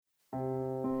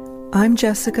I'm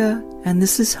Jessica, and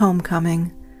this is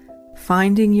Homecoming,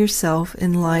 finding yourself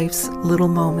in life's little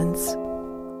moments.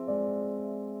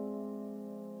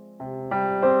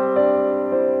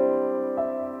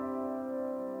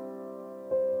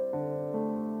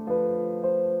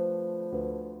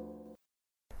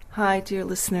 Hi, dear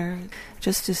listener.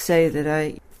 Just to say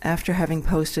that after having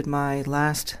posted my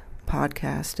last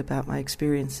podcast about my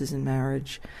experiences in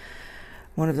marriage,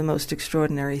 one of the most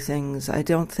extraordinary things, I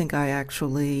don't think I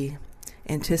actually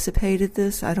anticipated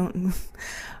this. I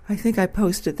think I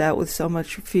posted that with so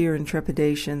much fear and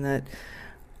trepidation that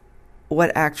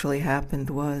what actually happened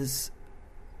was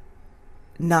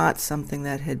not something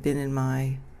that had been in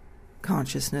my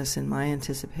consciousness, in my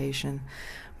anticipation.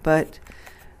 But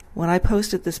when I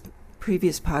posted this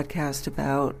previous podcast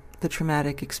about the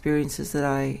traumatic experiences that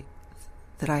I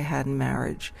had in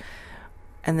marriage,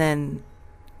 and then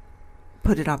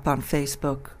put it up on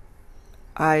Facebook,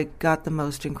 I got the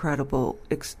most incredible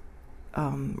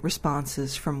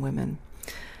responses from women.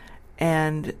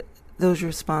 And those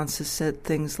responses said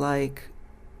things like,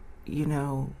 you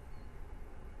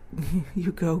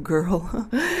go, girl.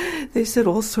 They said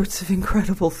all sorts of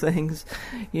incredible things.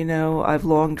 I've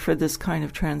longed for this kind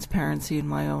of transparency in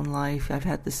my own life. I've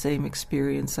had the same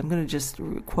experience. I'm going to just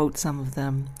quote some of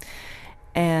them.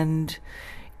 And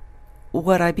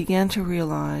what I began to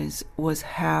realize was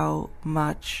how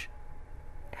much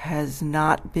has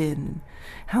not been,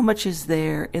 how much is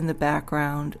there in the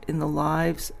background, in the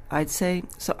lives, I'd say,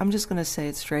 so I'm just going to say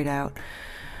it straight out,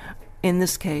 in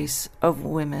this case, of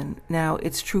women. Now,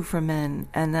 it's true for men,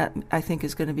 and that, I think,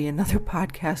 is going to be another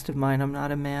podcast of mine. I'm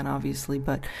not a man, obviously,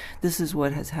 but this is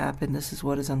what has happened. This is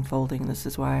what is unfolding. This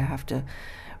is why I have to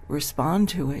respond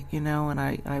to it, and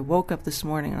I woke up this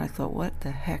morning and I thought, what the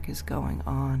heck is going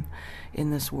on in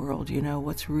this world?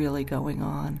 What's really going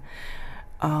on?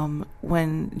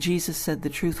 When Jesus said the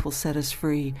truth will set us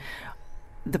free,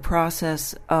 the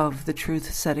process of the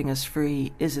truth setting us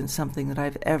free isn't something that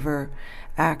I've ever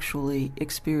actually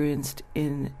experienced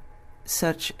in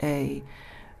such a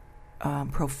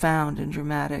profound and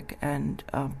dramatic and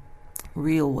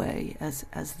real way as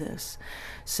this.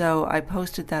 So I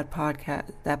posted that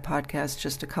podcast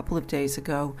just a couple of days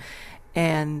ago,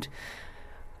 and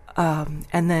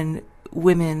then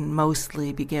women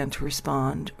mostly began to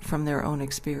respond from their own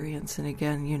experience. And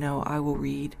again, I will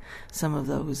read some of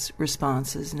those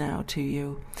responses now to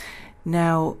you.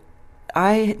 Now,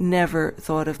 I never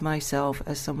thought of myself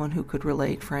as someone who could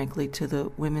relate, frankly, to the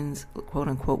women's,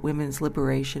 quote-unquote, women's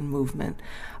liberation movement.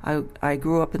 I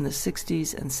grew up in the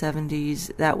 60s and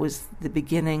 70s. That was the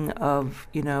beginning of,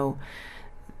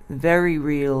 very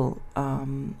real,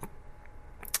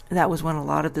 that was when a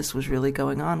lot of this was really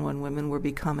going on, when women were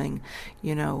becoming,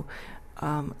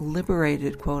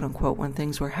 liberated, quote unquote, when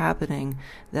things were happening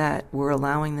that were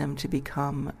allowing them to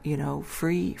become,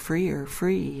 free,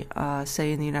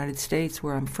 say in the United States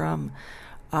where I'm from,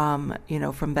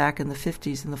 from back in the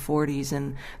 50s and the 40s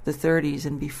and the 30s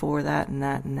and before that,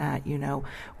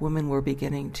 women were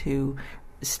beginning to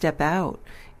step out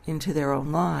into their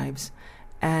own lives.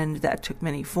 And that took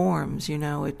many forms,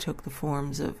 it took the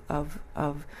forms of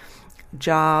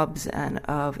jobs and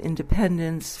of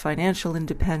independence, financial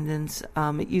independence.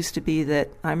 It used to be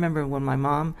that, I remember when my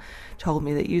mom told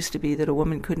me that it used to be that a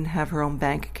woman couldn't have her own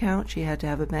bank account. She had to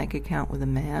have a bank account with a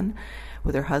man,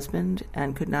 with her husband,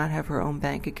 and could not have her own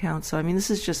bank account. So,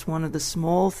 this is just one of the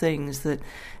small things that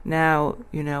now,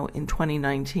 in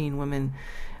 2019, women,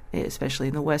 especially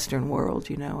in the Western world,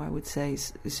 I would say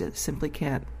simply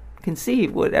can't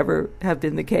conceive would ever have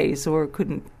been the case, or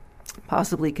couldn't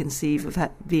possibly conceive of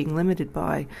being limited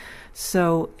by.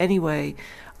 So anyway,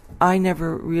 I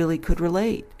never really could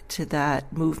relate to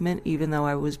that movement, even though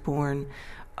I was born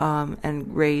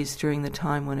and raised during the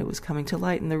time when it was coming to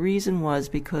light. And the reason was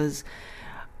because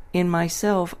in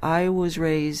myself, I was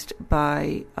raised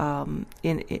by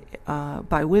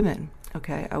women.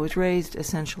 Okay, I was raised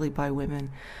essentially by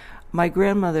women. My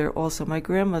grandmother,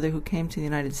 who came to the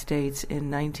United States in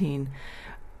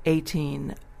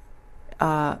 1918,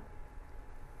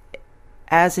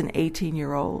 as an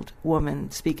 18-year-old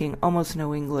woman speaking almost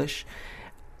no English,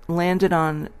 landed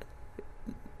on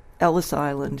Ellis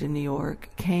Island in New York,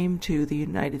 came to the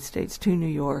United States, to New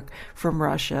York, from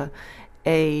Russia.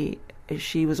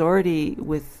 She was already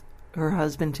with her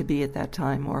husband to be at that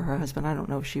time, or her husband, I don't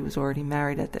know if she was already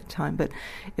married at that time, but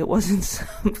it wasn't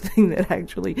something that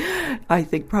actually, I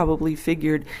think, probably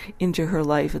figured into her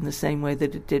life in the same way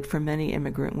that it did for many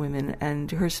immigrant women.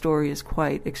 And her story is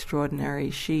quite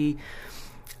extraordinary. She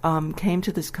came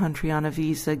to this country on a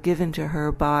visa given to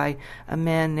her by a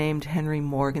man named Henry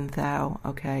Morgenthau,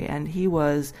 okay, and he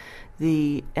was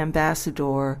the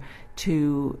ambassador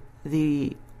to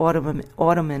the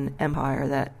Ottoman Empire,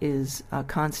 that is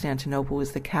Constantinople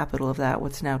was the capital of that,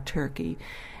 what's now Turkey.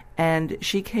 And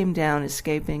she came down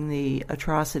escaping the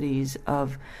atrocities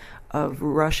of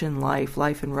Russian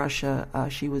life in Russia.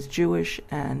 She was Jewish,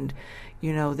 and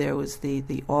there was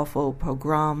the awful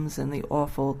pogroms and the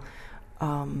awful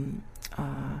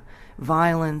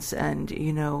violence, and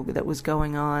that was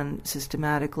going on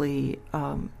systematically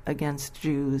against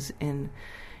Jews in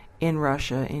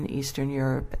Russia, in Eastern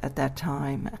Europe at that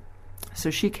time.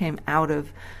 So she came out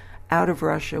of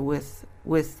Russia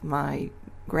with my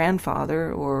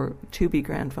grandfather, or to-be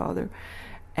grandfather,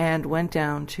 and went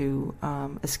down to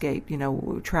escape,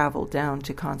 traveled down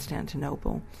to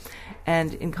Constantinople.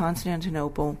 And in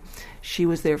Constantinople, she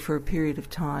was there for a period of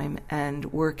time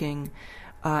and working,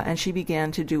 and she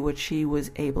began to do what she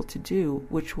was able to do,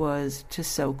 which was to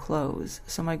sew clothes.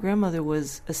 So my grandmother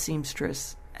was a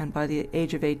seamstress, and by the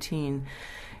age of 18,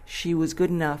 she was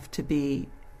good enough to be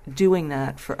doing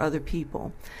that for other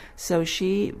people. So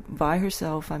she, by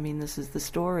herself, this is the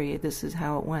story, this is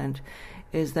how it went,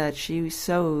 is that she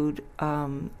sewed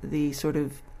the sort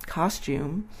of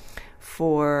costume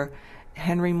for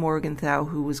Henry Morgenthau,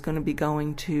 who was going to be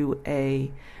going to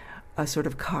a sort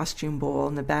of costume ball.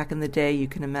 In the back in the day, you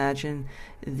can imagine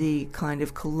the kind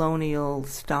of colonial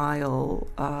style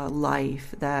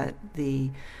life that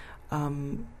the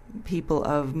people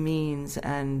of means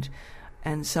and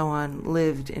so on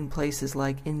lived in places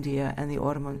like India and the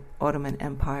Ottoman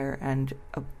Empire, and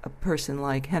a person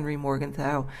like Henry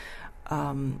Morgenthau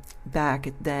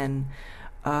back then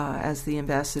as the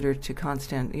ambassador to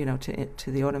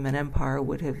to the Ottoman Empire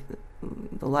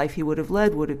the life he would have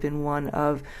led would have been one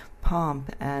of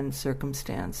pomp and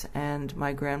circumstance. And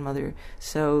my grandmother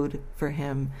sewed for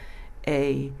him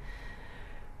a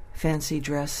fancy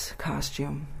dress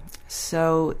costume.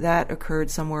 So that occurred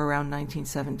somewhere around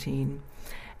 1917.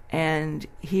 And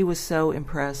he was so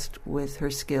impressed with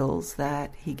her skills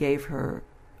that he gave her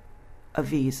a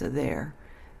visa there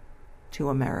to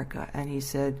America. And he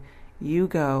said, you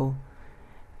go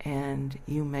and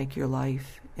you make your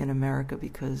life in America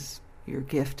because you're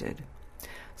gifted.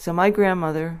 So my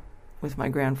grandmother, with my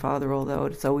grandfather, although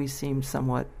it's always seemed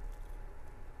somewhat,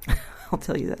 I'll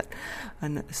tell you that,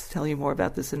 and tell you more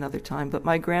about this another time, but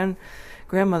my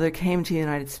grandmother came to the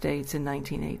United States in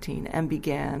 1918 and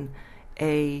began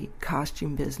a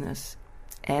costume business.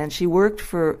 And she worked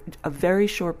for a very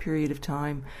short period of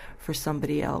time for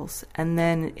somebody else. And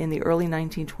then in the early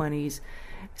 1920s,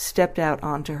 stepped out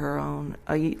onto her own,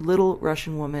 a little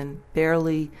Russian woman,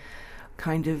 barely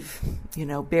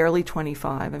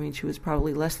 25. She was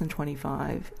probably less than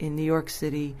 25, in New York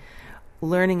City,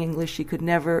 learning English. She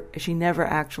never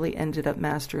actually ended up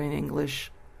mastering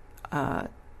English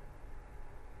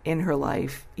in her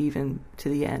life, even to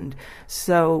the end.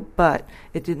 So, but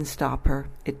it didn't stop her.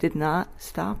 It did not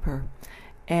stop her.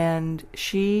 And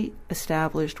she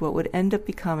established what would end up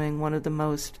becoming one of the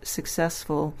most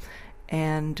successful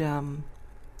and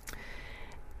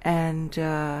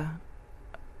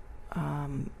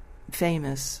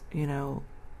famous,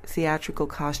 theatrical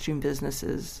costume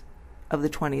businesses of the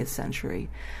 20th century.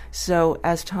 So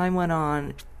as time went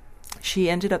on, she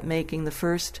ended up making the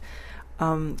first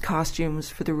costumes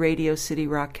for the Radio City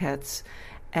Rockettes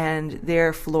and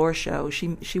their floor show.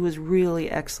 She was really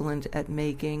excellent at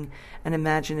making and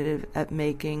imaginative at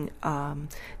making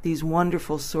these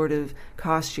wonderful sort of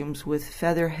costumes with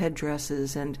feather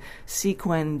headdresses and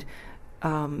sequined,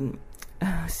 amazing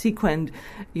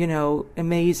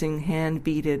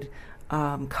hand-beaded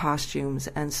costumes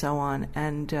and so on.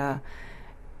 And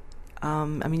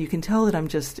you can tell that I'm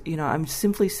just, I'm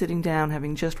simply sitting down,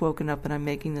 having just woken up, and I'm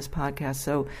making this podcast.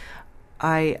 So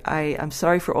I'm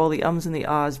sorry for all the ums and the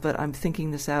ahs, but I'm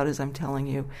thinking this out as I'm telling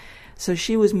you. So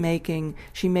she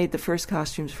made the first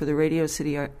costumes for the Radio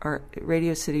City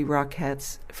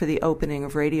Rockettes for the opening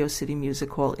of Radio City Music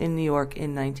Hall in New York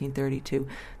in 1932.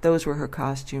 Those were her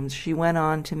costumes. She went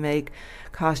on to make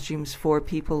costumes for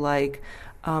people like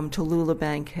Tallulah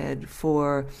Bankhead,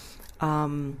 for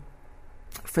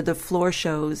the floor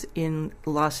shows in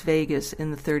Las Vegas in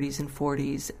the 30s and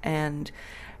 40s, and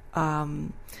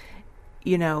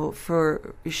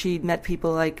she met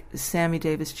people like Sammy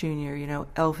Davis Jr.,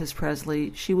 Elvis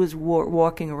Presley. She was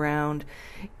walking around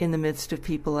in the midst of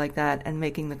people like that and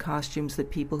making the costumes that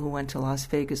people who went to Las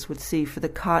Vegas would see. For the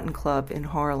Cotton Club in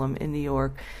Harlem, in New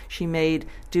York, she made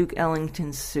Duke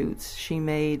Ellington's suits. She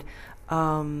made,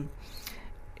 later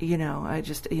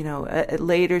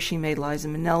she made Liza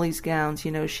Minnelli's gowns.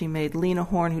 She made Lena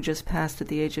Horne, who just passed at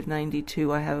the age of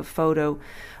 92. I have a photo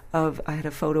I had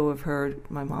a photo of her,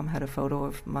 my mom had a photo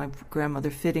of my grandmother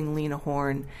fitting Lena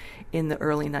Horne in the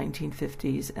early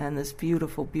 1950s, and this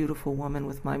beautiful, beautiful woman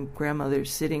with my grandmother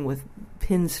sitting with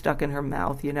pins stuck in her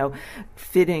mouth,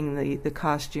 fitting the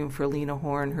costume for Lena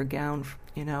Horne, her gown,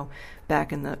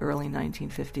 back in the early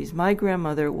 1950s. My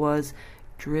grandmother was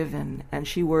driven, and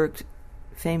she worked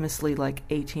famously like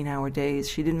 18-hour days.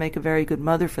 She didn't make a very good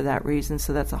mother for that reason,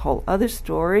 so that's a whole other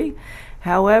story.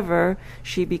 However,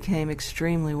 she became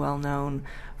extremely well known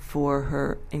for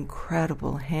her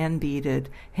incredible hand-beaded,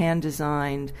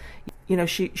 hand-designed.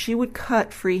 She would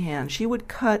cut freehand. She would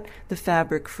cut the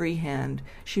fabric freehand.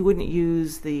 She wouldn't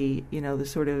use the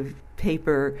sort of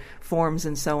paper forms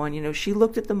and so on. She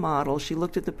looked at the model, she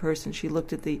looked at the person, she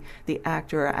looked at the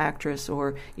actor or actress,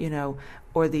 or the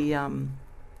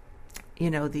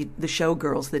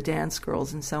showgirls, the dance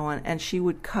girls, and so on, and she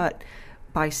would cut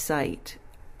by sight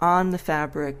on the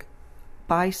fabric,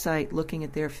 by sight, looking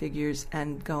at their figures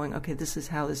and going, okay, this is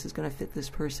how this is going to fit this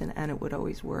person, and it would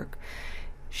always work.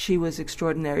 She was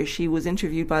extraordinary. She was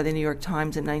interviewed by the New York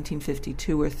Times in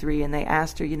 1952 or 3, and they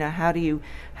asked her, how do you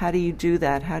do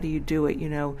that? How do you do it?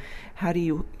 How do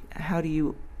you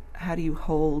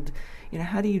hold?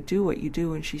 How do you do what you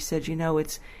do? And she said,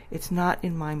 it's not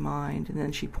in my mind. And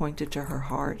then she pointed to her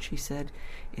heart. She said,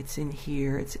 it's in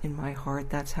here. It's in my heart.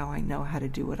 That's how I know how to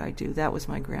do what I do. That was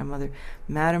my grandmother.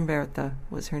 Madame Bertha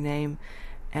was her name,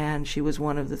 and she was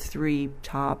one of the 3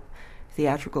 top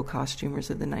theatrical costumers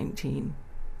of the 1900s,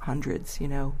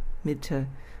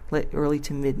 early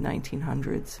to mid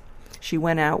 1900s. She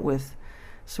went out with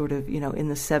sort of, in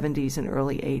the 70s and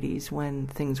early 80s when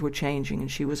things were changing, and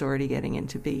she was already getting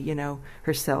into be,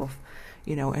 herself,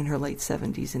 in her late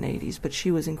 70s and 80s. But she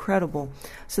was incredible.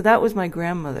 So that was my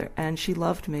grandmother, and she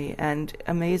loved me, and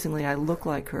amazingly, I look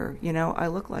like her. I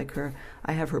look like her.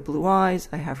 I have her blue eyes,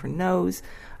 I have her nose,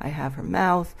 I have her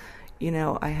mouth,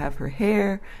 I have her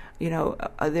hair.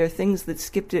 There are things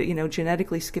that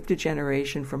genetically skipped a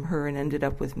generation from her and ended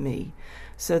up with me.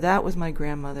 So that was my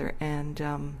grandmother,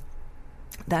 and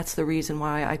that's the reason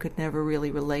why I could never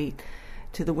really relate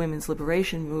to the women's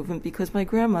liberation movement, because my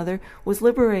grandmother was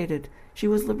liberated. She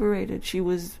was liberated. She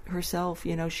was herself.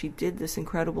 She did this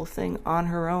incredible thing on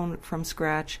her own from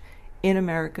scratch in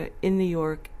America, in New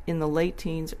York, in the late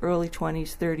teens, early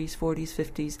 20s, 30s, 40s,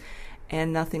 50s,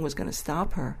 and nothing was going to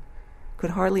stop her.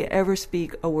 Could hardly ever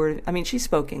speak a word. I mean, she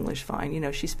spoke English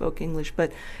fine, she spoke English,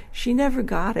 but she never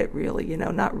got it really,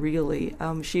 not really.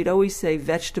 She'd always say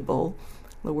vegetable,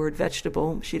 the word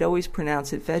vegetable. She'd always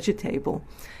pronounce it vegetable.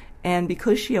 And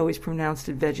because she always pronounced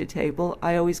it vegetable,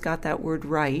 I always got that word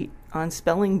right on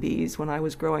spelling bees when I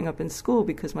was growing up in school,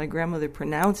 because my grandmother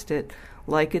pronounced it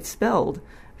like it's spelled,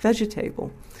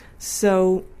 vegetable.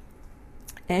 So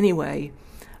anyway,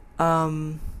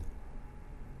 that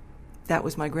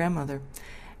was my grandmother.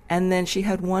 And then she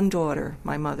had one daughter,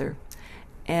 my mother.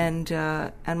 And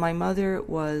my mother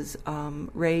was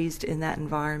raised in that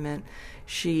environment.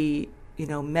 She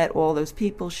met all those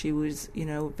people. She was,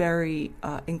 very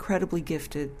incredibly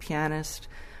gifted pianist,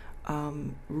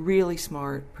 really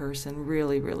smart person,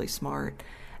 really, really smart,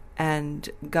 and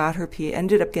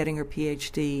ended up getting her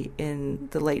PhD in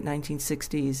the late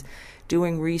 1960s,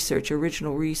 doing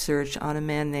original research on a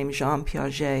man named Jean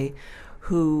Piaget,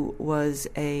 who was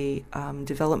a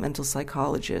developmental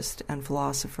psychologist and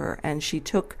philosopher. And she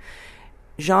took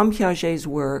Jean Piaget's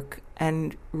work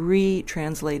and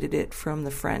retranslated it from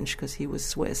the French, because he was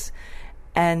Swiss,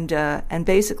 and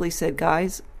basically said,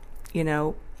 guys, you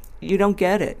don't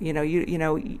get it.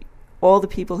 All the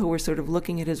people who were sort of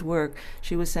looking at his work,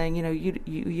 she was saying,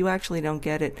 you actually don't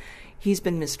get it. He's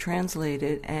been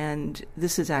mistranslated, and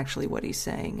this is actually what he's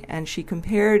saying. And she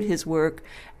compared his work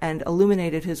and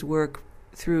illuminated his work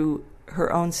through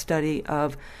her own study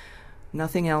of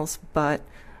nothing else but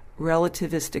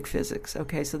relativistic physics.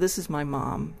 Okay, so this is my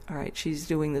mom. All right, she's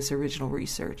doing this original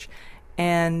research,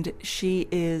 and she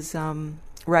is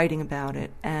writing about it.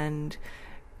 And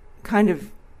kind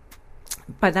of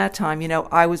by that time,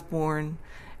 I was born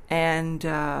and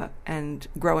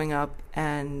growing up,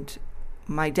 and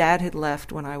my dad had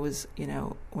left when I was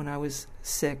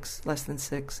 6, less than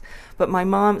 6. But my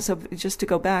mom, so just to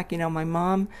go back, my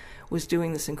mom was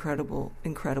doing this incredible,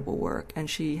 incredible work. And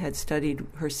she had studied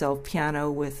herself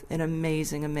piano with an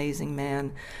amazing, amazing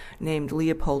man named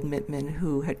Leopold Mittman,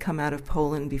 who had come out of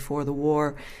Poland before the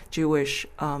war, Jewish,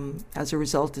 as a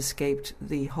result escaped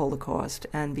the Holocaust,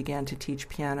 and began to teach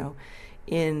piano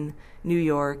in New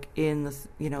York in the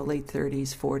late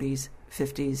 30s, 40s,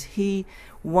 50s. He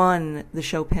won the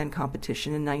Chopin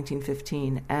competition in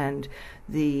 1915, and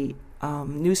the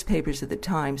newspapers at the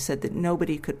time said that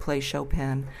nobody could play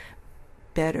Chopin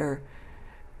better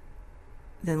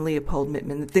than Leopold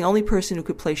Mittmann. The only person who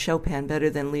could play Chopin better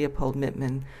than Leopold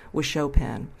Mittmann was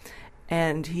Chopin.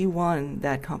 And he won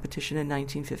that competition in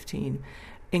 1915.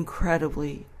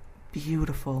 Incredibly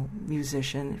beautiful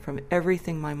musician from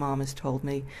everything my mom has told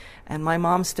me. And my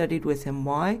mom studied with him.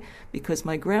 Why? Because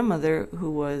my grandmother, who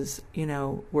was,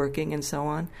 working and so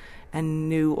on, and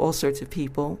knew all sorts of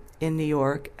people in New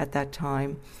York at that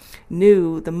time,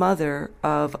 knew the mother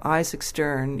of Isaac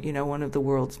Stern, one of the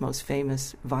world's most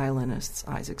famous violinists,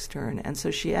 Isaac Stern. And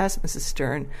so she asked Mrs.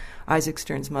 Stern, Isaac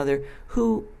Stern's mother,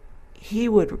 who she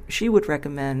would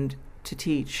recommend to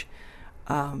teach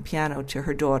piano to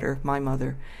her daughter, my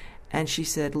mother. And she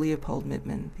said Leopold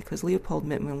Mittmann, because Leopold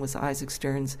Mittmann was Isaac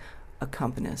Stern's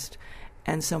accompanist.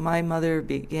 And so my mother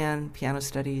began piano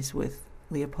studies with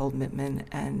Leopold Mittmann,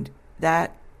 and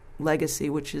that legacy,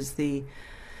 which is the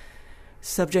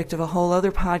subject of a whole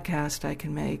other podcast I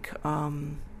can make,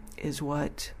 is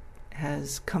what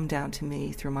has come down to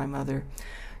me through my mother.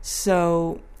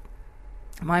 So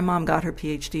my mom got her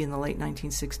PhD in the late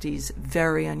 1960s,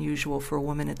 very unusual for a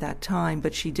woman at that time,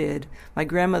 but she did. My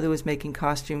grandmother was making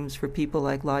costumes for people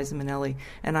like Liza Minnelli,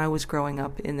 and I was growing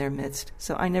up in their midst.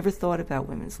 So I never thought about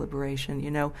women's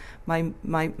liberation. My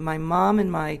mom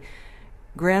and my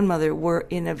grandmother were,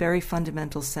 in a very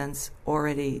fundamental sense,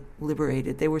 already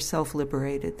liberated. They were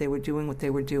self-liberated. They were doing what they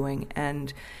were doing,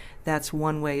 and that's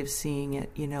one way of seeing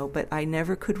it, but I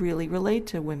never could really relate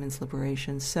to women's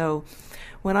liberation. So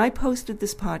when I posted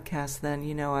this podcast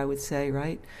then, I would say,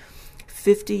 right,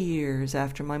 50 years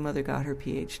after my mother got her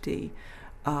PhD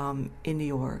in New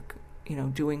York,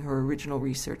 doing her original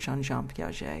research on Jean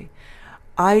Piaget,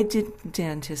 I didn't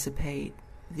anticipate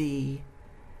the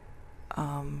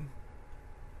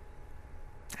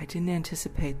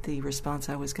response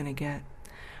I was going to get.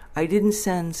 I didn't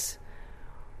sense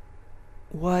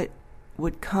what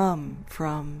would come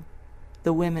from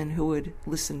the women who would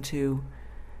listen to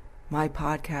my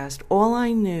podcast. All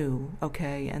I knew,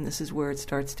 and this is where it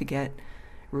starts to get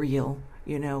real,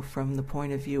 from the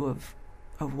point of view of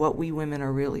what we women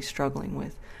are really struggling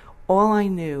with. All I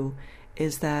knew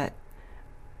is that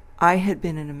I had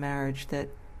been in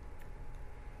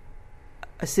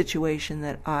a situation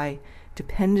that I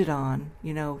depended on,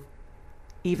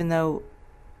 even though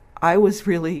I was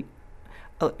really,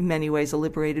 in many ways, a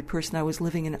liberated person, I was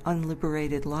living an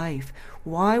unliberated life.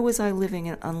 Why was I living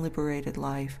an unliberated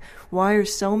life? Why are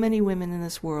so many women in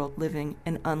this world living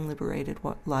an unliberated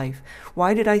life?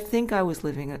 Why did I think I was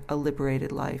living a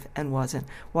liberated life and wasn't?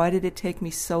 Why did it take me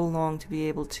so long to be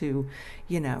able to,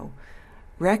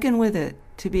 reckon with it,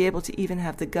 to be able to even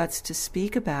have the guts to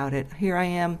speak about it? Here I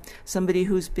am, somebody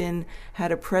who's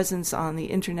had a presence on the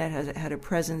internet, has had a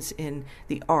presence in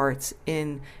the arts,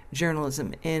 in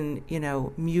journalism, in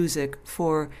music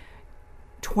for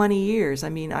 20 years. I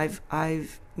mean,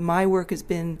 my work has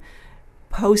been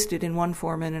posted in one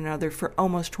form and another for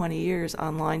almost 20 years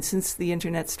online, since the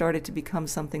internet started to become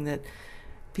something that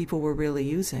people were really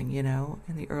using, in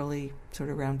the early, sort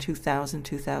of around 2000,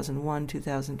 2001,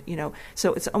 2000,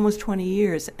 so it's almost 20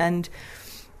 years. And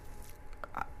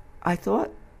I thought,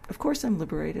 of course I'm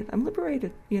liberated.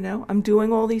 I'm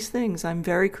doing all these things. I'm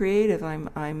very creative. I'm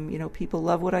people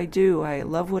love what I do. I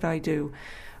love what I do.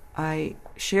 I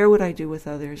share what I do with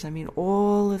others. I mean,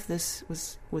 all of this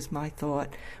was my thought,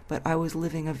 but I was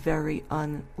living a very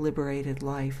unliberated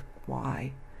life.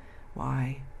 Why?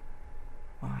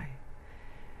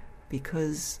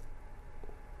 Because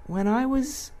when I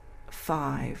was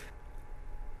 5,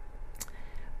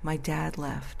 my dad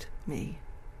left me.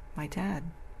 My dad.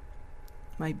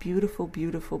 My beautiful,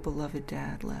 beautiful, beloved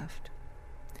dad left.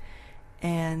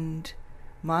 And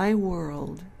my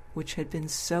world, which had been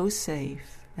so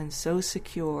safe and so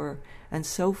secure and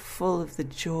so full of the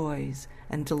joys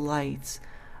and delights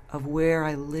of where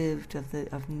I lived,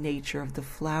 of nature, of the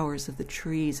flowers, of the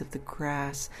trees, of the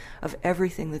grass, of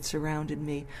everything that surrounded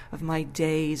me, of my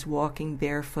days walking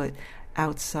barefoot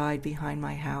outside behind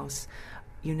my house,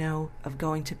 of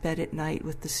going to bed at night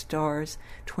with the stars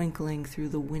twinkling through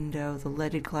the window, the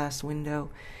leaded glass window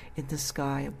in the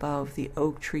sky above, the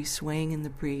oak tree swaying in the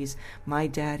breeze, my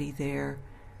daddy there,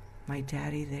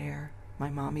 my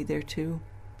mommy there too.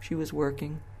 She was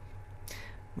working.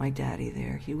 My daddy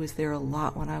there. He was there a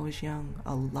lot when I was young,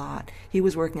 a lot. He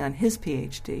was working on his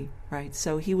PhD, right?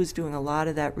 So he was doing a lot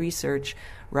of that research,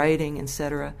 writing,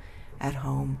 etc., at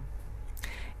home.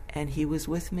 And he was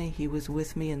with me. He was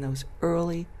with me in those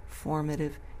early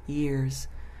formative years.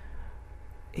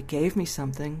 It gave me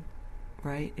something,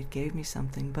 right? It gave me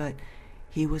something, but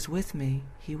he was with me.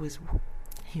 He was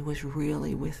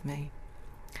really with me.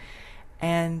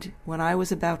 And when I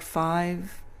was about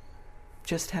 5,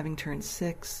 just having turned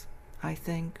 6, I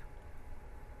think,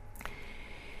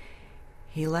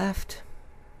 he left.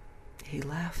 He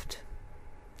left.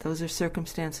 Those are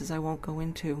circumstances I won't go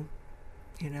into,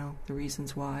 the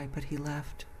reasons why, but he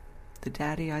left. The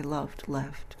daddy I loved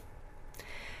left.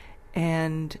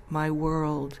 And my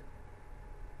world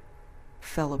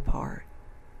fell apart,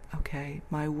 okay?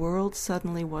 My world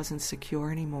suddenly wasn't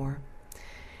secure anymore.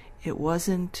 It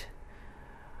wasn't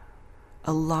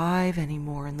alive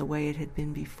anymore in the way it had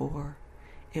been before.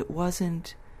 It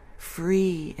wasn't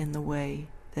free in the way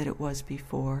that it was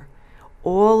before.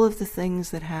 All of the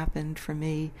things that happened for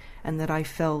me and that I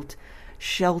felt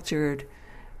sheltered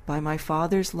by my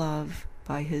father's love,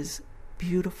 by his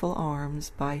beautiful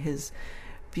arms, by his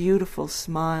beautiful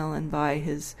smile, and by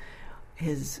his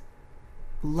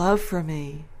love for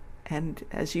me. And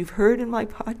as you've heard in my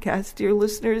podcast, dear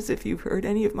listeners, if you've heard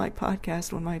any of my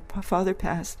podcasts, when my father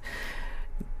passed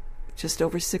just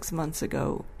over 6 months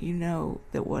ago, you know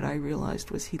that what I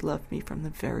realized was he loved me from the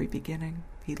very beginning.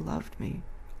 He loved me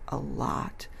a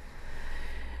lot.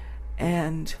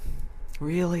 And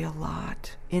really a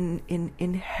lot.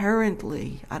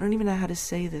 Inherently, I don't even know how to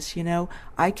say this,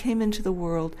 I came into the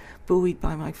world buoyed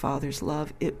by my father's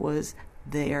love. It was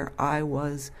there. I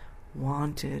was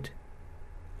wanted.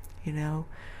 A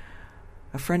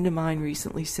friend of mine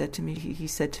recently said to me, he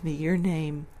said to me, your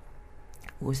name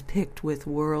was picked with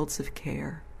worlds of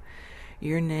care.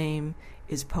 Your name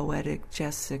is poetic,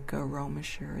 Jessica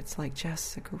Romisher. It's like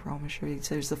Jessica Romisher.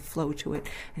 There's a flow to it.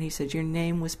 And he said, your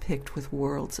name was picked with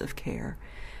worlds of care.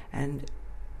 And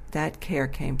that care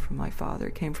came from my father.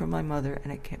 It came from my mother,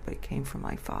 but it came from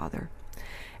my father.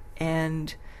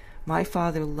 And my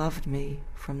father loved me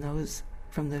from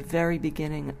the very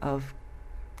beginning of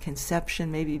conception,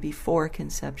 maybe before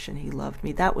conception. He loved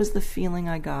me. That was the feeling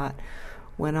I got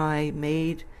when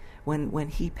when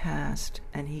he passed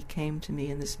and he came to me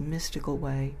in this mystical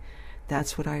way.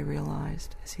 That's what I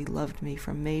realized, is he loved me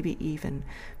from maybe even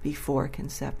before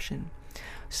conception.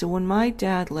 So when my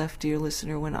dad left, dear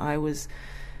listener, when I was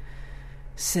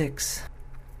 6,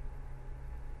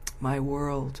 my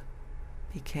world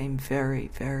became very,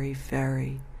 very,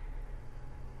 very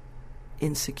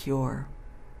insecure.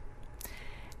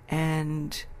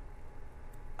 And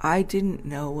I didn't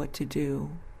know what to do.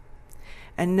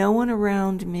 And no one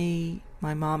around me,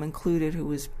 my mom included, who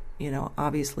was,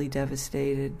 obviously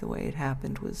devastated. The way it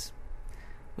happened was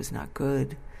not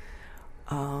good.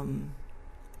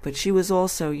 But she was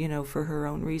also, for her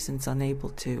own reasons, unable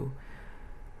to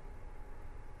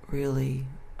really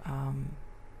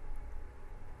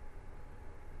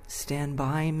stand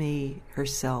by me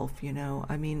herself,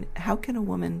 I mean, how can a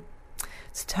woman...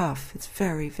 It's tough. It's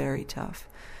very, very tough.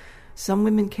 Some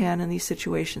women can in these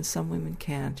situations, some women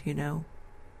can't,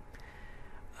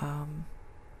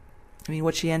 I mean,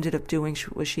 what she ended up doing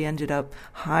was she ended up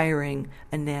hiring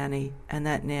a nanny, and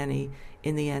that nanny,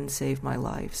 in the end, saved my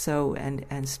life. So,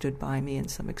 and stood by me in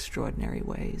some extraordinary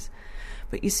ways.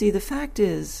 But you see, the fact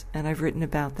is, and I've written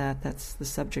about that, that's the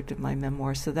subject of my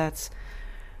memoir, so that's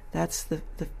the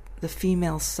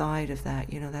female side of that,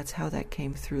 that's how that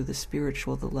came through, the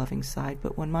spiritual, the loving side.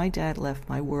 But when my dad left,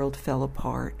 my world fell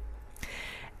apart.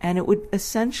 And it would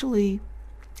essentially,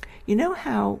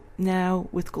 how now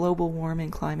with global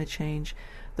warming, climate change,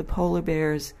 the polar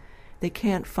bears, they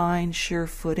can't find sure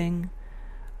footing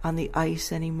on the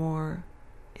ice anymore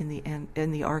in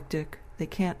the Arctic. They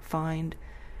can't find,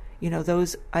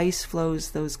 those ice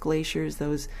flows, those glaciers,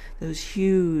 those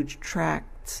huge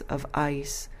tracts of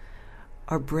ice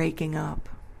are breaking up.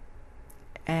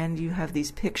 And you have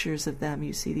these pictures of them,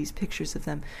 you see these pictures of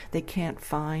them. They can't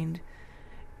find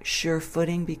sure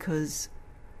footing because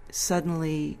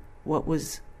suddenly what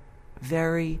was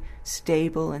very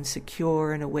stable and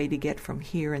secure and a way to get from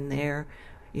here and there,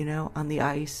 on the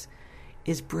ice,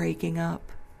 is breaking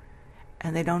up.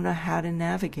 And they don't know how to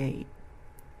navigate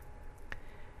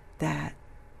that.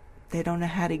 They don't know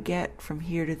how to get from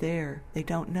here to there. They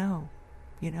don't know.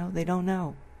 They don't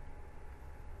know.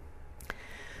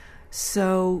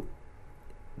 So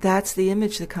that's the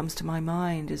image that comes to my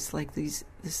mind, is like this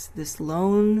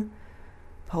lone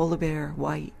polar bear,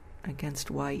 white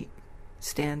against white,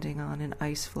 standing on an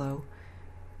ice floe,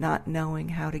 not knowing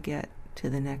how to get to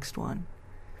the next one,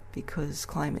 because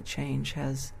climate change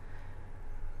has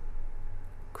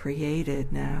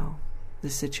created now the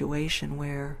situation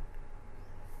where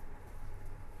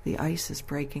the ice is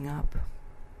breaking up.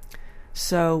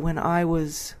 So when I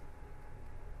was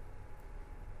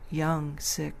young,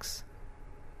 6,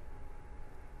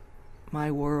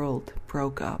 my world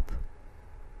broke up,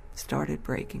 started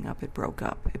breaking up. It broke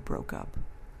up.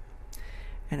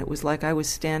 And it was like I was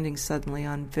standing suddenly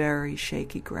on very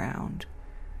shaky ground,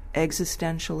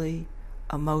 existentially,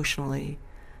 emotionally,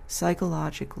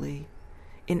 psychologically.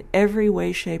 in every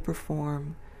way, shape, or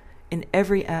form, in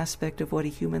every aspect of what a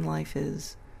human life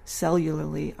is.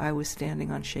 Cellularly, I was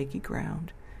standing on shaky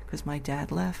ground because my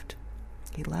dad left.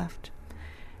 He left.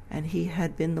 And he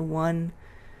had been the one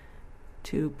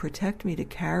to protect me, to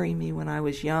carry me when I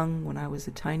was young. When I was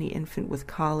a tiny infant with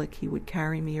colic, he would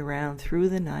carry me around through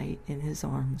the night in his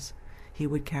arms. He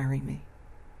would carry me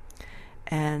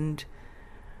and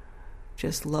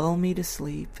just lull me to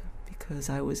sleep. Because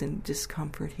I was in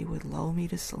discomfort, he would lull me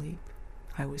to sleep.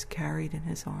 I was carried in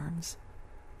his arms.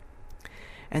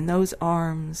 And those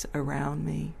arms around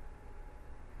me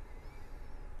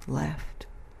left.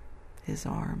 His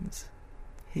arms,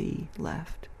 he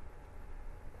left.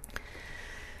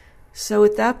 So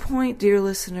at that point, dear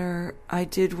listener, I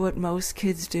did what most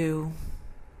kids do.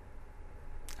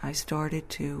 I started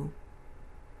to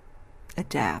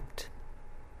adapt.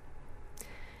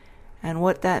 And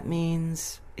what that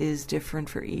means is different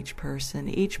for each person.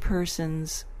 Each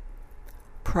person's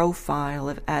profile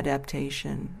of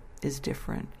adaptation is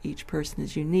different. Each person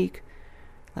is unique,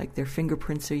 like their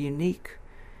fingerprints are unique.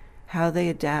 How they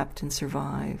adapt and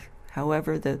survive.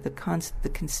 However, the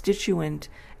constituent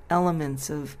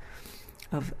elements of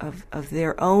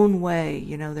their own way,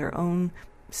 their own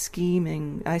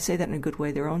scheming. I say that in a good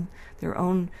way. Their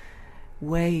own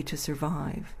way to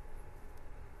survive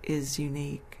is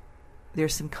unique.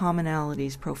 There's some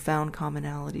commonalities, profound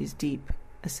commonalities, deep,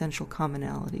 essential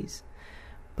commonalities,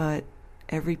 but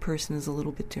every person is a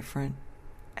little bit different,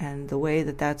 and the way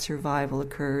that survival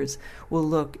occurs will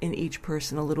look in each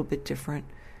person a little bit different,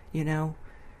 It'll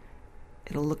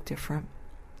look different.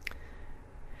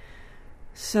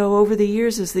 So over the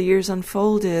years, as the years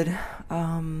unfolded,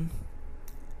 I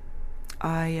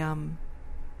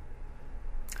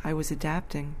was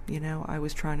adapting, I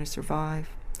was trying to survive.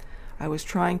 I was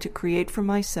trying to create for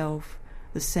myself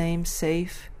the same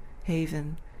safe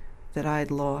haven that I had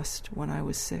lost when I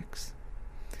was 6.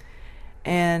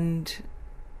 And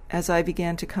as I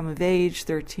began to come of age,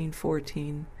 13,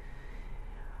 14,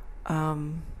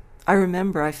 I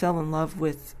remember I fell in love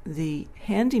with the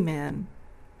handyman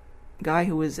guy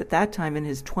who was at that time in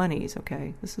his 20s,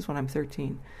 okay? This is when I'm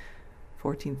 13.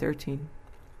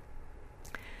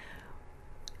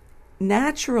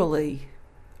 Naturally,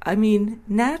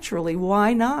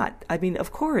 why not?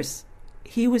 Of course,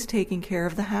 he was taking care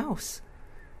of the house.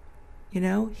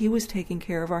 He was taking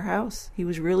care of our house. He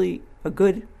was really a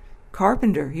good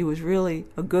carpenter. He was really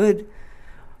a good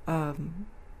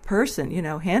person,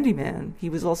 handyman. He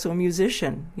was also a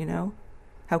musician,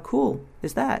 How cool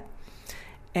is that?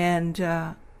 And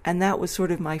that was sort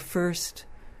of my first,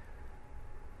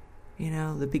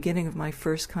 the beginning of my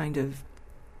first kind of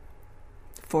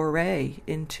foray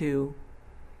into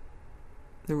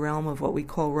the realm of what we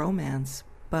call romance.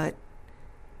 But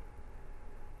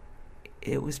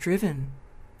it was driven,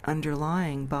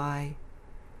 underlying by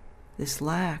this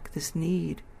lack, this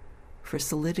need for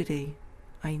solidity.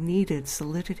 I needed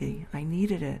solidity. I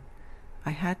needed it. I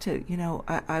had to,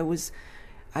 I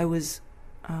was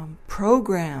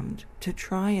programmed to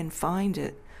try and find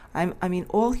it.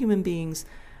 All human beings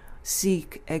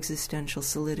seek existential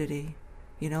solidity.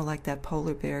 Like that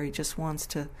polar bear, he just wants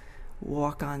to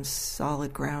walk on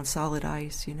solid ground, solid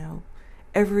ice,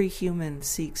 Every human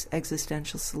seeks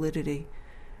existential solidity,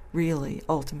 really,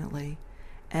 ultimately.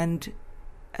 And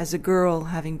as a girl,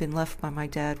 having been left by my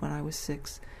dad when I was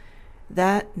 6,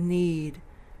 that need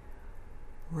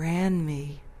ran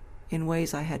me in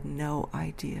ways I had no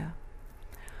idea.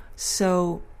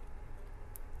 So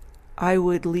I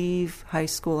would leave high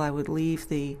school, I would leave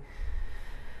this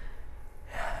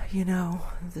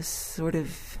sort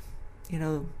of,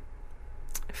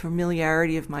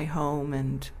 familiarity of my home,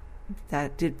 and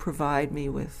that did provide me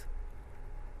with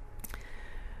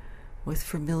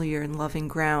familiar and loving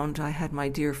ground. I had my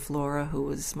dear Flora, who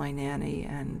was my nanny,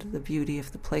 and the beauty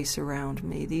of the place around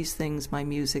me. These things, my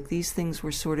music, these things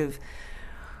were sort of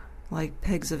like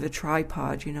pegs of a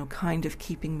tripod, kind of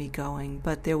keeping me going.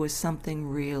 But there was something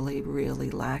really, really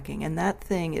lacking. And that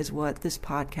thing is what this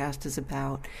podcast is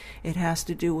about. It has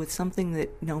to do with something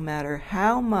that no matter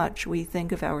how much we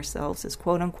think of ourselves as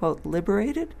quote-unquote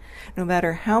liberated, no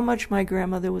matter how much my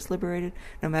grandmother was liberated,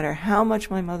 no matter how much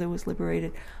my mother was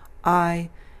liberated, I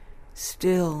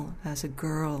still, as a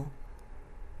girl,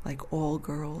 like all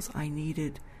girls, I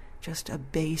needed just a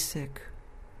basic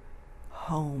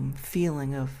home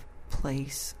feeling of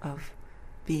place, of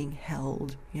being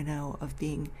held, of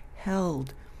being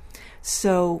held.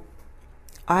 So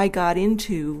I got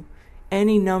into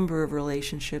any number of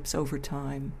relationships over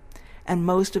time, and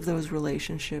most of those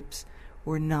relationships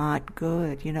were not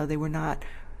good. They were not,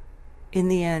 in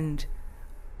the end,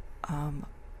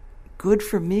 good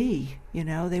for me,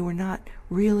 they were not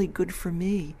really good for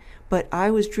me. But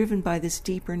I was driven by this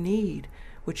deeper need,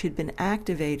 which had been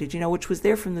activated, which was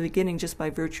there from the beginning just by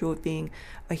virtue of being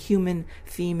a human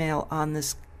female in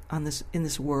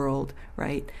this world,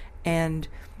 right?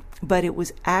 But it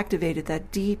was activated,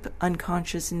 that deep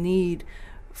unconscious need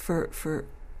for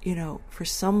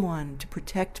someone to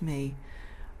protect me,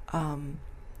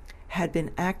 had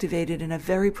been activated in a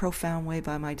very profound way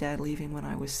by my dad leaving when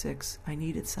I was 6. I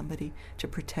needed somebody to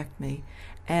protect me.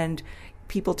 And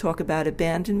people talk about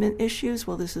abandonment issues.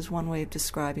 Well, this is one way of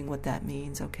describing what that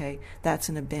means, okay? That's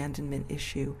an abandonment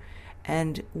issue.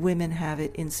 And women have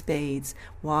it in spades.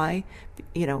 Why?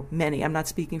 Many. I'm not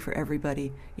speaking for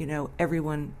everybody.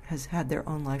 Everyone has had their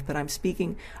own life, but I'm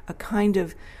speaking a kind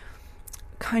of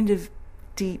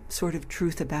deep sort of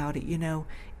truth about it,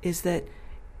 is that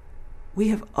we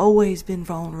have always been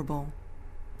vulnerable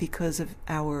because of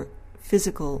our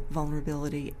physical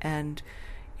vulnerability, and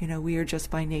we are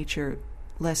just by nature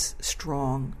less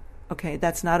strong. Okay,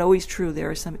 that's not always true. There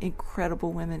are some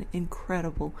incredible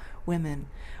women,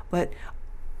 but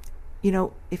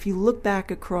if you look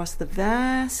back across the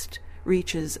vast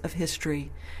reaches of history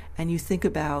and you think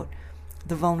about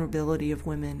the vulnerability of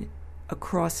women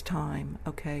across time,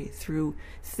 okay, through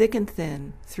thick and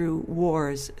thin, through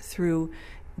wars, through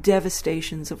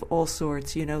devastations of all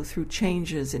sorts, through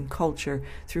changes in culture,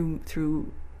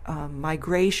 through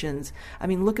migrations. I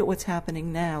mean, look at what's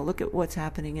happening now. Look at what's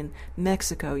happening in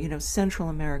Mexico, Central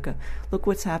America. Look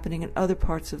what's happening in other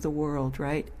parts of the world,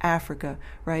 right? Africa,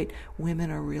 right? Women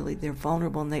are they're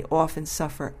vulnerable, and they often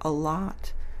suffer a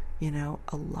lot,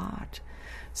 a lot.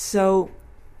 So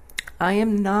I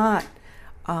am not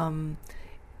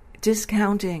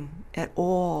discounting at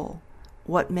all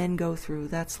what men go through.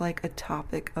 That's like a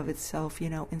topic of itself,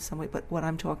 in some way. But what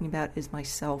I'm talking about is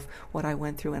myself, what I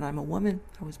went through. And I'm a woman.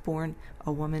 I was born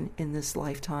a woman in this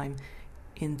lifetime,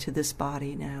 into this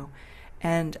body now.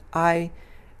 And I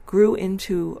grew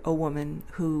into a woman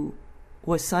who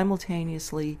was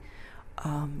simultaneously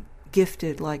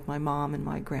gifted like my mom and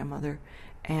my grandmother,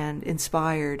 and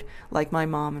inspired like my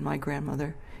mom and my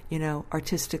grandmother,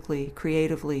 artistically,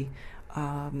 creatively,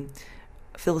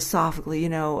 philosophically,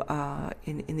 in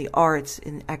the arts,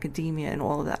 in academia, and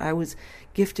all of that. I was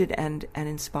gifted and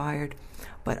inspired,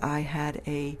 but I had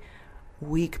a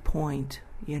weak point,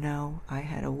 I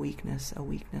had a weakness,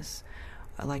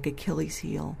 like Achilles'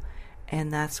 heel,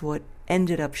 and that's what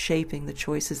ended up shaping the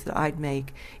choices that I'd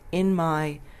make in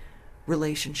my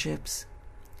relationships,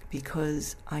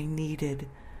 because I needed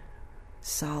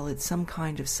some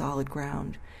kind of solid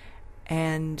ground,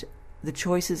 and the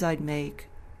choices I'd make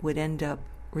would end up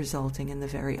resulting in the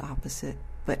very opposite.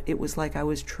 But it was like I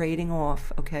was trading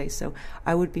off, okay? So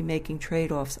I would be making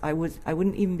trade-offs. I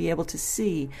wouldn't even be able to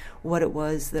see what it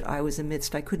was that I was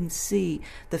amidst. I couldn't see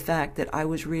the fact that I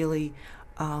was really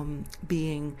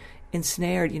being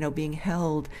ensnared, being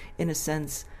held, in a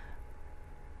sense,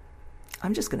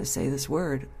 I'm just going to say this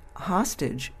word,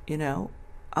 hostage,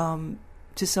 to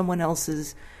someone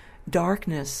else's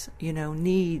darkness,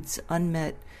 needs,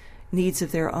 unmet needs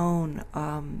of their own,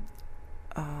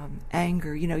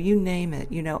 anger, you name it.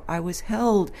 I was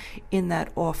held in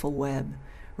that awful web,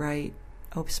 right?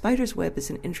 Oh, spider's web is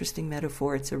an interesting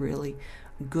metaphor. It's a really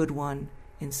good one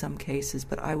in some cases,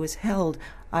 but I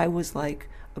was like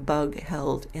a bug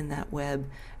held in that web,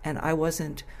 and I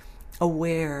wasn't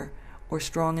aware or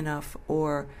strong enough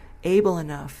or able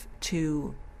enough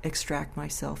to extract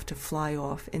myself, to fly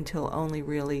off, until only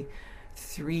really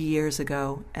 3 years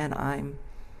ago, and I'm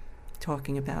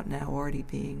talking about now already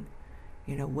being,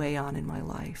 way on in my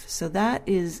life. So that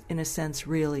is, in a sense,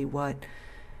 really what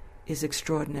is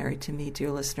extraordinary to me,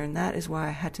 dear listener, and that is why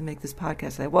I had to make this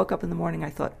podcast. I woke up in the morning, I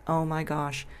thought, oh my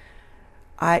gosh,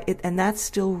 and that's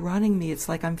still running me. It's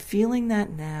like I'm feeling that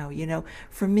now,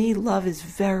 For me, love is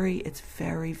it's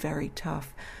very, very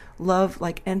tough. Love,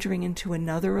 like entering into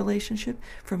another relationship,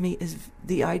 for me,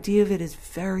 the idea of it is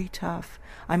very tough.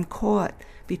 I'm caught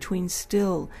between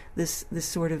still this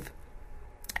sort of,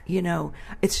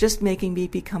 it's just making me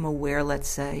become aware, let's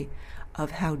say,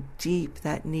 of how deep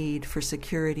that need for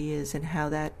security is, and how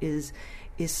that is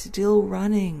still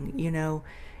running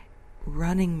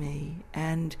me.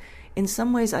 And in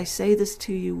some ways I say this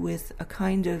to you with a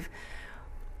kind of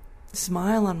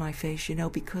smile on my face,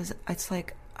 because it's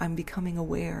like I'm becoming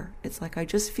aware. It's like I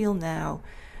just feel now,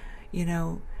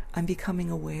 I'm becoming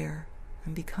aware.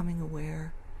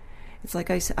 It's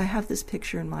like I have this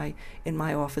picture in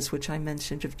my office, which I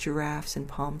mentioned, of giraffes and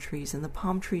palm trees, and the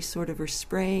palm trees sort of are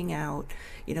spraying out,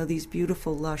 these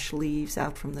beautiful lush leaves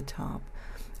out from the top.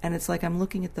 And it's like I'm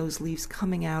looking at those leaves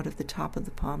coming out of the top of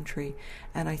the palm tree,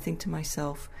 and I think to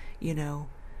myself,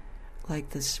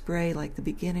 like the spray, like the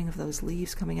beginning of those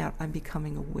leaves coming out, I'm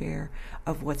becoming aware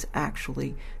of what's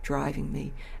actually driving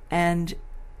me. And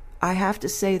I have to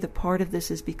say that part of this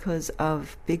is big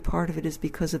part of it is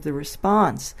because of the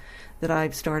response that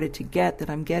I've started to get, that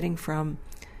I'm getting from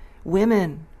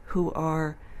women who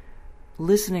are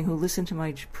listening, who listened to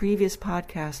my previous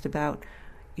podcast about,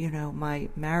 my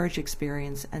marriage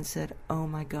experience and said, oh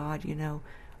my God,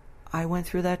 I went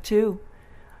through that too.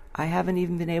 I haven't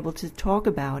even been able to talk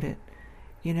about it.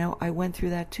 I went through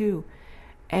that too.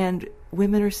 And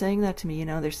women are saying that to me,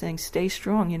 they're saying, stay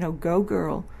strong, go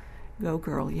girl,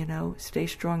 stay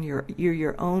strong. You're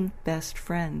your own best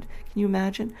friend. Can you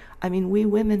imagine? I mean, we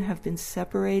women have been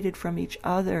separated from each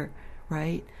other,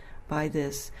 right, by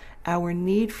this. Our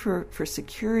need for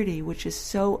security, which is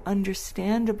so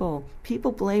understandable.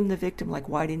 People blame the victim, like,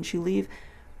 why didn't you leave?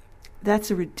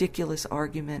 That's a ridiculous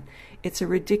argument. It's a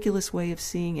ridiculous way of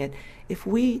seeing it. If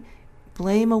we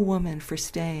blame a woman for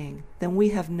staying, then we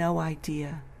have no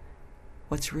idea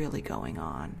what's really going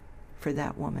on for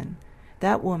that woman.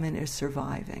 That woman is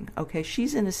surviving, okay?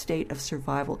 She's in a state of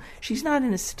survival. She's not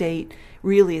in a state,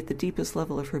 really, at the deepest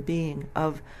level of her being,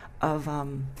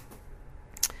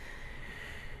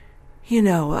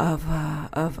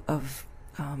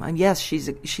 yes,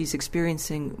 she's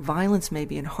experiencing violence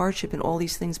maybe and hardship and all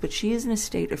these things, but she is in a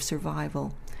state of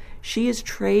survival. She is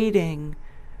trading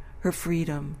her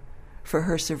freedom for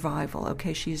her survival,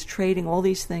 okay? She is trading all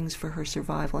these things for her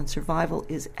survival, and survival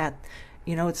is at,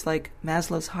 it's like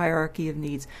Maslow's hierarchy of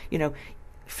needs.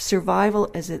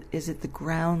 Survival is at the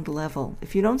ground level.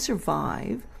 If you don't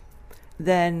survive,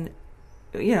 then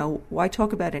why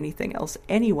talk about anything else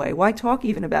anyway? Why talk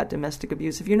even about domestic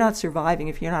abuse? If you're not surviving,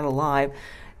 if you're not alive,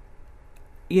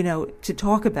 to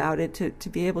talk about it, to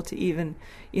be able to even,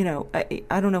 I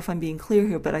don't know if I'm being clear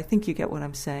here, but I think you get what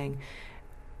I'm saying.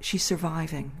 She's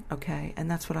surviving, okay? And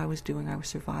that's what I was doing. I was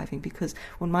surviving, because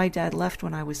when my dad left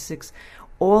when I was 6,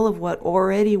 all of what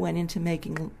already went into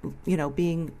making,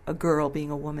 being a girl, being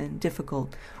a woman,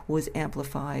 difficult, was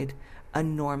amplified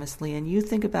enormously. And you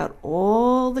think about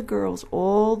all the girls,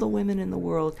 all the women in the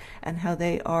world, and how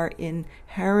they are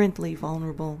inherently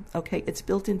vulnerable. Okay, it's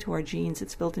built into our genes,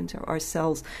 it's built into our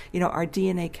cells. Our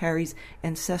DNA carries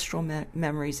ancestral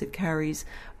memories. It carries,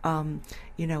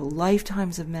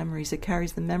 lifetimes of memories. It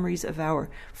carries the memories of our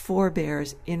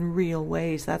forebears in real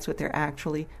ways. That's what they're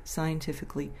actually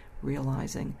scientifically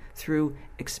realizing through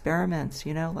experiments,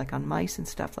 like on mice and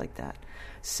stuff like that.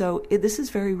 So this is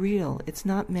very real. It's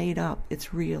not made up.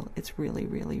 It's real. It's really,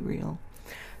 really real.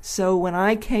 So when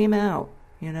I came out,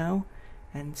 and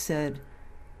said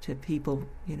to people,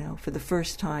 for the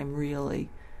first time really,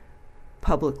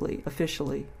 publicly,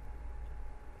 officially,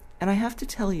 and I have to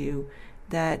tell you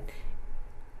that,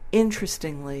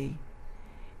 interestingly,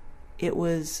 it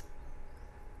was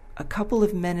a couple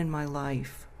of men in my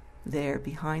life there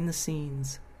behind the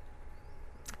scenes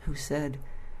who said,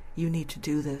 you need to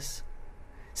do this.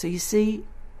 So you see,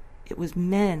 it was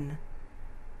men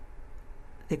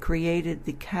that created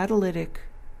the catalytic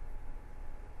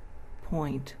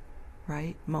point,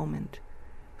 right, moment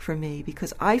for me,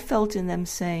 because I felt in them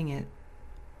saying it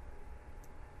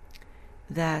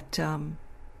that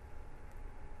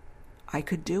I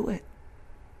could do it.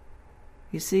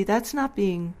 You see, that's not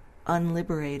being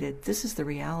unliberated. This is the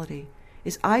reality.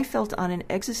 Is I felt on an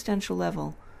existential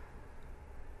level,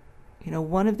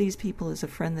 one of these people is a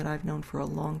friend that I've known for a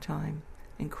long time,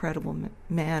 incredible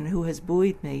man who has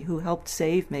buoyed me, who helped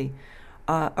save me,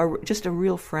 just a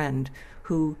real friend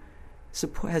who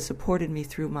has supported me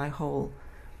through my whole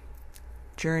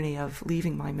journey of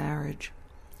leaving my marriage.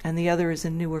 And the other is a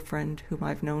newer friend whom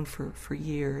I've known for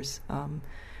years,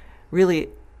 really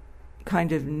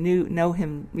kind of know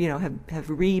him, have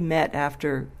re-met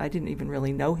after I didn't even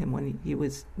really know him when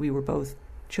we were both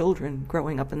children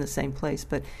growing up in the same place,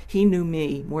 but he knew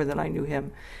me more than I knew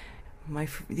him.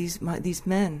 These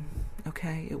men,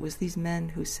 okay, it was these men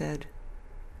who said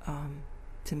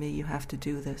to me, you have to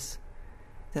do this,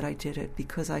 that I did it,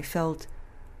 because I felt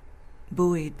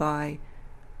buoyed by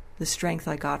the strength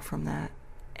I got from that,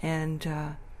 and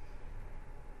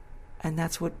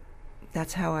that's why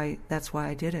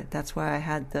I did it. That's why I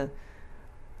had the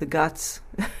guts,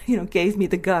 gave me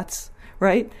the guts,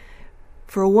 right?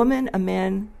 For a woman, a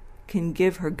man can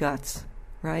give her guts,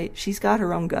 right? She's got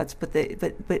her own guts, but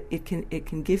it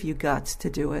can give you guts to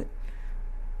do it,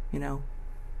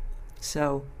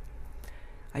 So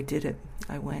I did it.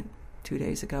 I went 2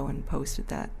 days ago and posted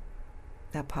that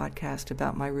podcast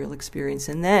about my real experience,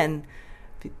 and then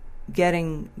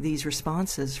getting these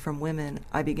responses from women,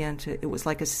 it was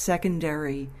like a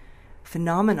secondary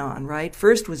phenomenon, right?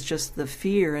 First was just the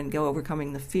fear and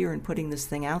overcoming the fear and putting this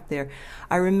thing out there.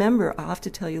 I remember, I'll have to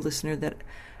tell you, listener, that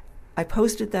I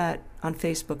posted that on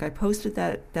Facebook. I posted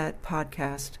that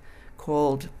podcast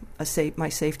called My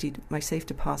Safe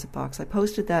Deposit Box. I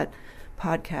posted that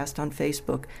podcast on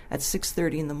Facebook at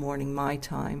 6:30 in the morning, my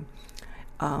time,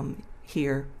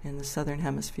 here in the Southern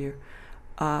Hemisphere.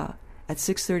 At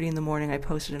 6:30 in the morning, I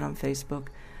posted it on Facebook.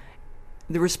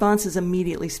 The responses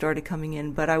immediately started coming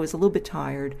in, but I was a little bit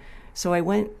tired, so I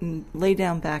went and lay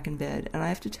down back in bed. And I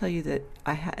have to tell you that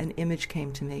an image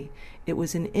came to me. It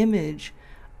was an image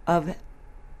of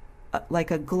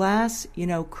like a glass,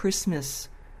 Christmas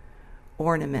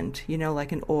ornament,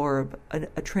 like an orb,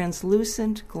 a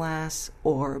translucent glass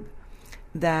orb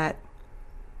that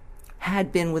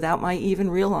had been, without my even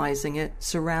realizing it,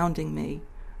 surrounding me.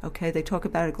 Okay, they talk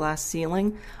about a glass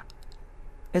ceiling.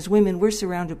 As women, we're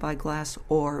surrounded by glass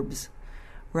orbs,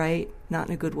 right? Not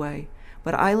in a good way.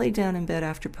 But I lay down in bed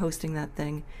after posting that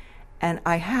thing, and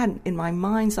I had, in my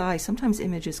mind's eye, sometimes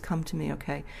images come to me,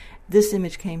 okay? This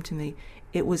image came to me.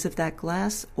 It was of that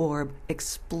glass orb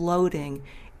exploding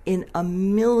in a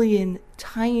million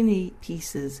tiny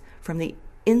pieces from the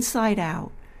inside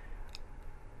out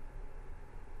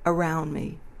around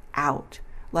me, out.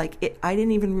 Like, I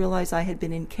didn't even realize I had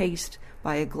been encased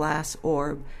by a glass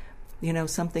orb,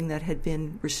 something that had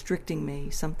been restricting me,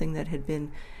 something that had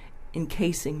been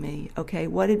encasing me, okay?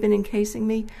 What had been encasing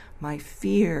me? My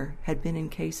fear had been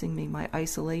encasing me, my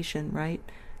isolation, right?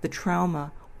 The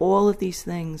trauma, all of these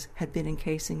things had been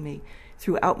encasing me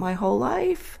throughout my whole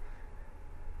life.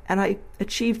 And I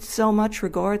achieved so much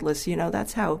regardless,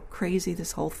 that's how crazy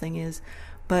this whole thing is.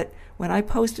 But when I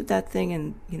posted that thing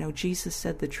and, Jesus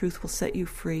said the truth will set you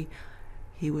free,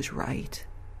 he was right.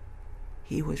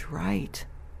 He was right.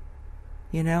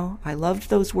 I loved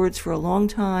those words for a long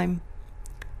time,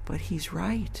 but he's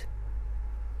right.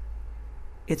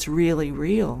 It's really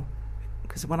real.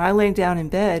 Because when I lay down in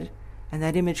bed and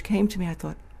that image came to me, I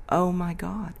thought, oh my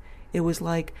God. It was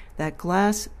like that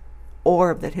glass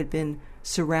orb that had been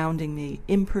surrounding me,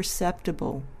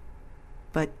 imperceptible,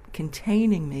 but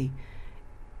containing me,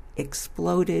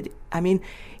 exploded. I mean,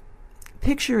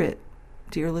 picture it,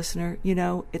 dear listener,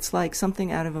 it's like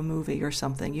something out of a movie or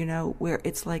something, where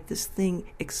it's like this thing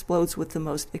explodes with the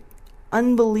most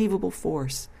unbelievable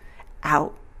force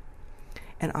out.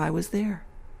 And I was there,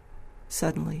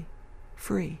 suddenly,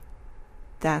 free.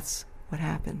 That's what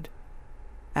happened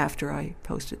after I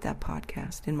posted that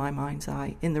podcast, in my mind's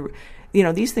eye.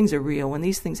 These things are real. When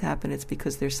these things happen, it's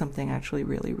because there's something actually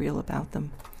really real about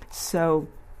them. So,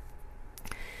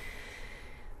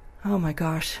 oh my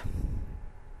gosh.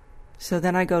 So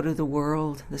then I go to the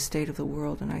world, the state of the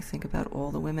world, and I think about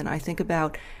all the women. I think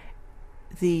about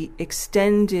the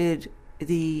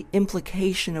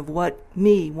implication of what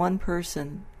me, one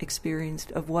person,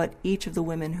 experienced, of what each of the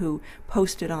women who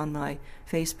posted on my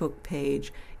Facebook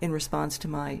page in response to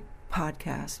my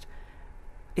podcast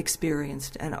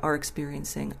experienced and are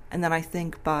experiencing. And then I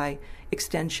think, by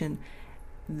extension,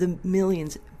 the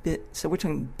millions, so we're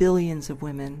talking billions of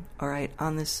women, all right,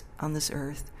 on this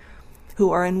earth, who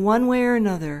are in one way or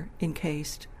another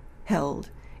encased,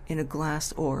 held in a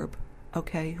glass orb,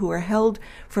 okay, who are held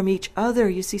from each other.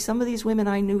 You see, some of these women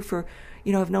I knew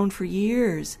I've known for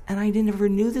years, and I never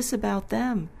knew this about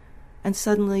them. And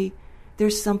suddenly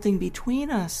there's something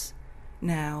between us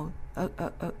now,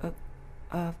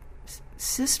 a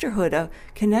sisterhood, a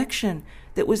connection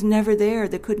that was never there,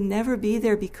 that could never be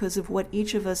there because of what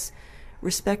each of us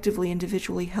respectively,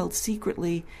 individually held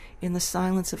secretly in the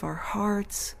silence of our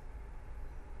hearts.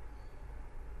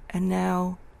 And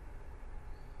now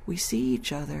we see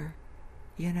each other,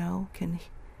 can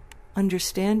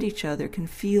understand each other, can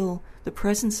feel the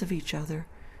presence of each other,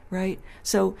 right?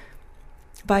 So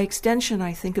by extension,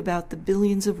 I think about the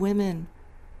billions of women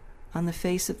on the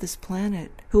face of this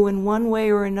planet who, in one way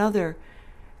or another,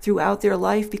 throughout their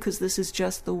life, because this is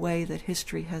just the way that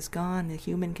history has gone, the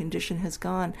human condition has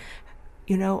gone,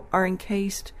 are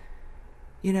encased,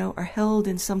 are held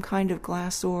in some kind of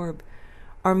glass orb,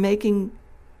 are making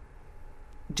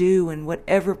do in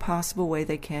whatever possible way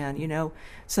they can.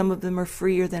 Some of them are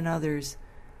freer than others.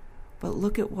 But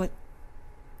look at what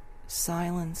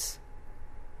silence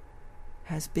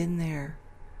has been there,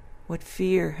 what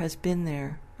fear has been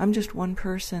there. I'm just one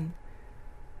person,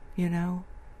 who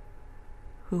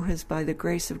has, by the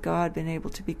grace of God, been able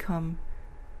to become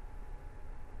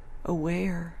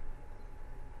aware,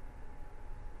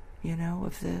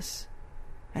 of this,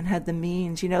 and had the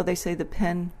means. They say the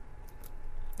pen.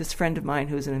 This friend of mine,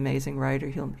 who's an amazing writer,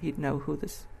 he'd know who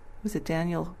this was. It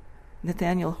Daniel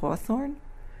Nathaniel Hawthorne?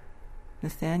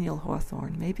 Nathaniel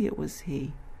Hawthorne. Maybe it was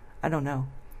he. I don't know.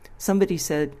 Somebody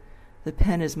said, the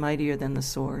pen is mightier than the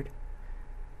sword.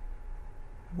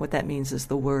 What that means is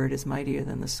the word is mightier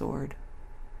than the sword.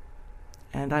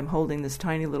 And I'm holding this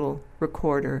tiny little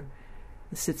recorder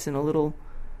that sits in a little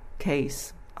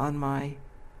case on my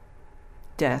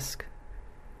desk.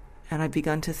 And I've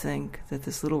begun to think that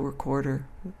this little recorder,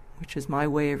 which is my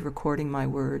way of recording my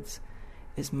words,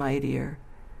 is mightier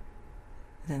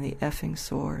than the effing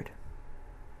sword.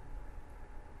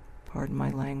 Pardon my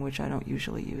language, I don't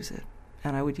usually use it.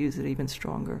 And I would use it even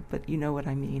stronger, but you know what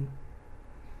I mean.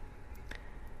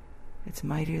 It's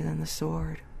mightier than the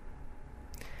sword.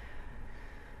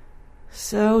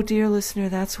 So, dear listener,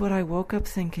 that's what I woke up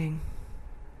thinking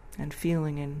and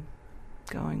feeling and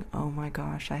going, oh my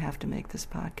gosh, I have to make this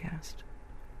podcast.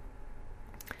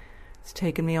 It's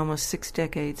taken me almost 6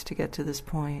 decades to get to this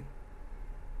point.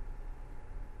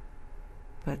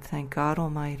 But thank God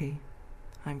Almighty,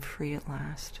 I'm free at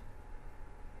last.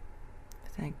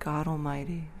 Thank God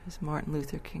Almighty, as Martin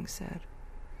Luther King said,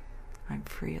 I'm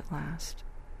free at last.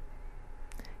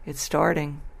 It's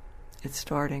starting. It's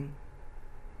starting.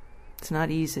 It's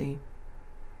not easy.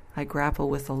 I grapple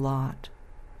with a lot.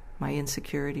 My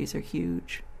insecurities are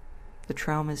huge. The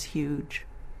trauma is huge.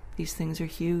 These things are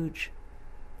huge.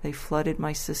 They flooded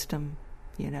my system,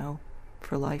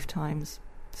 for lifetimes.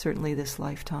 Certainly this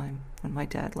lifetime, when my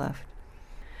dad left.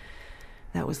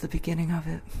 That was the beginning of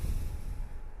it.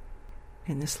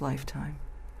 In this lifetime.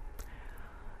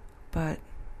 But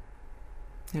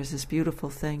there's this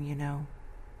beautiful thing,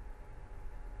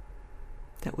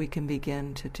 that we can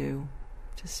begin to do,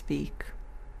 to speak.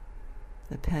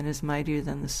 The pen is mightier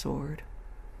than the sword.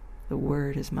 The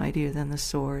word is mightier than the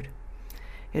sword.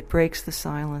 It breaks the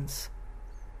silence.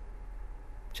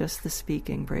 Just the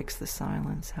speaking breaks the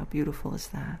silence. How beautiful is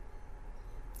that?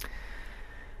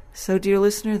 So, dear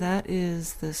listener, that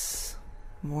is this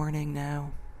morning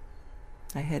now.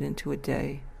 I head into a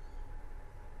day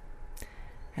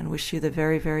and wish you the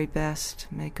very, very best.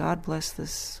 May God bless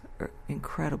this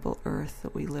incredible earth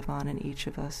that we live on in each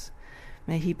of us.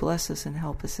 May He bless us and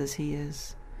help us as He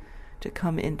is to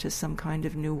come into some kind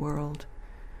of new world.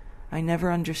 I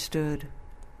never understood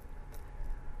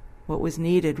what was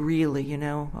needed really,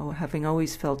 having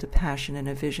always felt a passion and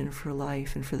a vision for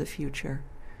life and for the future.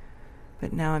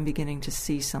 But now I'm beginning to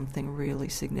see something really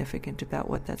significant about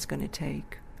what that's going to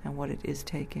take. And what it is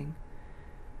taking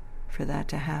for that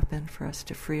to happen, for us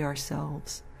to free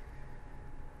ourselves,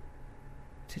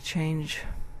 to change,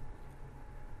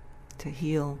 to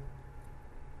heal,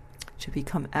 to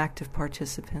become active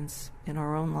participants in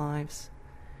our own lives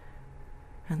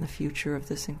and the future of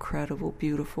this incredible,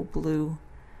 beautiful blue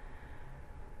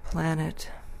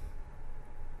planet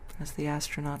as the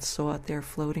astronauts saw it there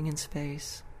floating in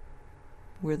space.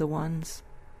 We're the ones.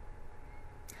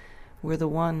 We're the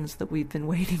ones that we've been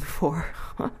waiting for.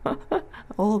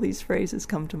 All these phrases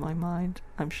come to my mind.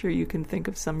 I'm sure you can think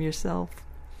of some yourself.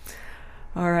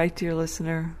 All right, dear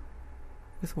listener,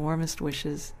 with warmest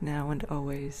wishes, now and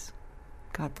always.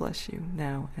 God bless you,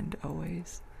 now and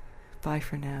always. Bye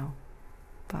for now.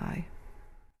 Bye.